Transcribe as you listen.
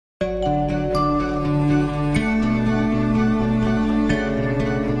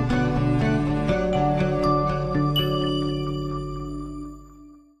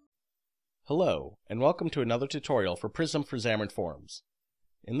and welcome to another tutorial for Prism for xamarin.forms.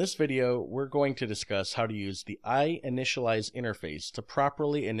 In this video, we're going to discuss how to use the IInitialize interface to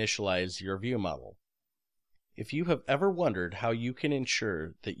properly initialize your view model. If you have ever wondered how you can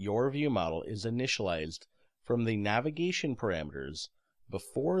ensure that your view model is initialized from the navigation parameters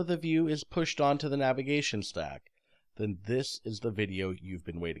before the view is pushed onto the navigation stack, then this is the video you've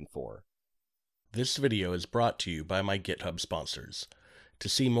been waiting for. This video is brought to you by my GitHub sponsors. To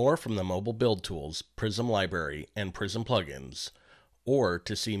see more from the mobile build tools, Prism Library, and Prism plugins, or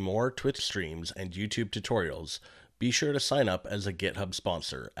to see more Twitch streams and YouTube tutorials, be sure to sign up as a GitHub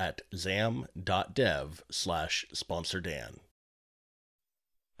sponsor at xam.dev/sponsordan.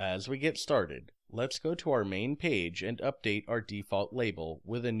 As we get started, let's go to our main page and update our default label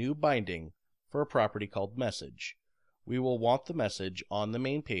with a new binding for a property called message. We will want the message on the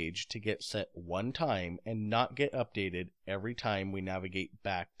main page to get set one time and not get updated every time we navigate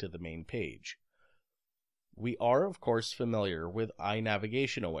back to the main page. We are, of course, familiar with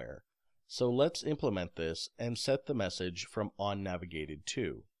INavigationAware, so let's implement this and set the message from onNavigated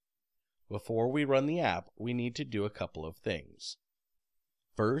to. Before we run the app, we need to do a couple of things.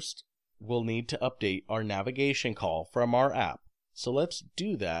 First, we'll need to update our navigation call from our app, so let's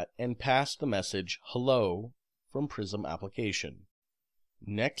do that and pass the message hello from Prism application.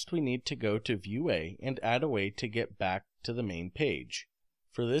 Next, we need to go to View A and add a way to get back to the main page.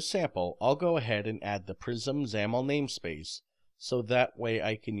 For this sample, I'll go ahead and add the Prism XAML namespace, so that way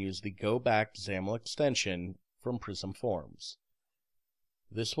I can use the Go Back XAML extension from Prism.Forms.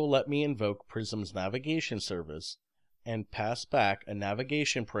 This will let me invoke Prism's navigation service and pass back a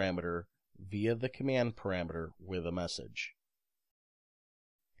navigation parameter via the command parameter with a message.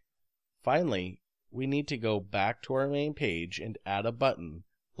 Finally, we need to go back to our main page and add a button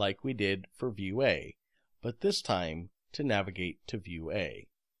like we did for View A, but this time to navigate to View A.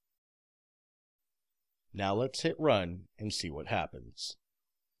 Now let's hit run and see what happens.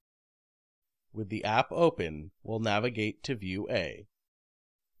 With the app open, we'll navigate to View A.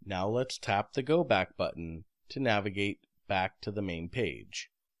 Now let's tap the Go Back button to navigate back to the main page.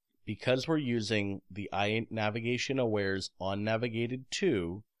 Because we're using the INavigationAware's onNavigated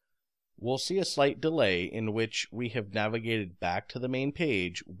to, we'll see a slight delay in which we have navigated back to the main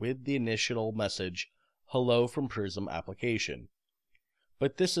page with the initial message, hello from Prism application.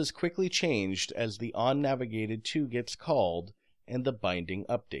 But this is quickly changed as the onNavigated to gets called and the binding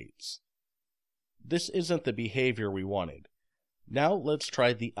updates. This isn't the behavior we wanted. Now let's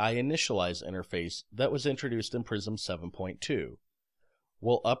try the IInitialize interface that was introduced in Prism 7.2.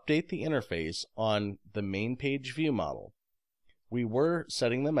 We'll update the interface on the main page view model. We were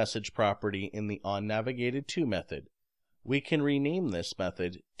setting the message property in the onNavigated to method. We can rename this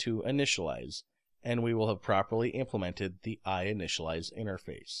method to initialize, and we will have properly implemented the IInitialize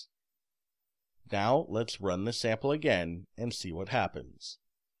interface. Now let's run the sample again and see what happens.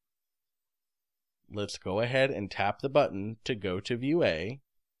 Let's go ahead and tap the button to go to View A,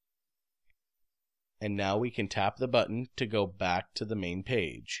 and now we can tap the button to go back to the main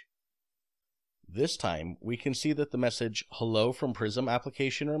page. This time, we can see that the message hello from Prism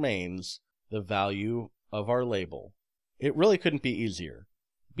application remains the value of our label. It really couldn't be easier.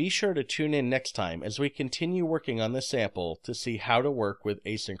 Be sure to tune in next time as we continue working on this sample to see how to work with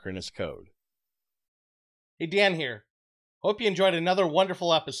asynchronous code. Hey, Dan here. Hope you enjoyed another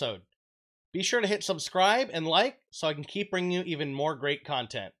wonderful episode. Be sure to hit subscribe and like so I can keep bringing you even more great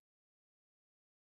content.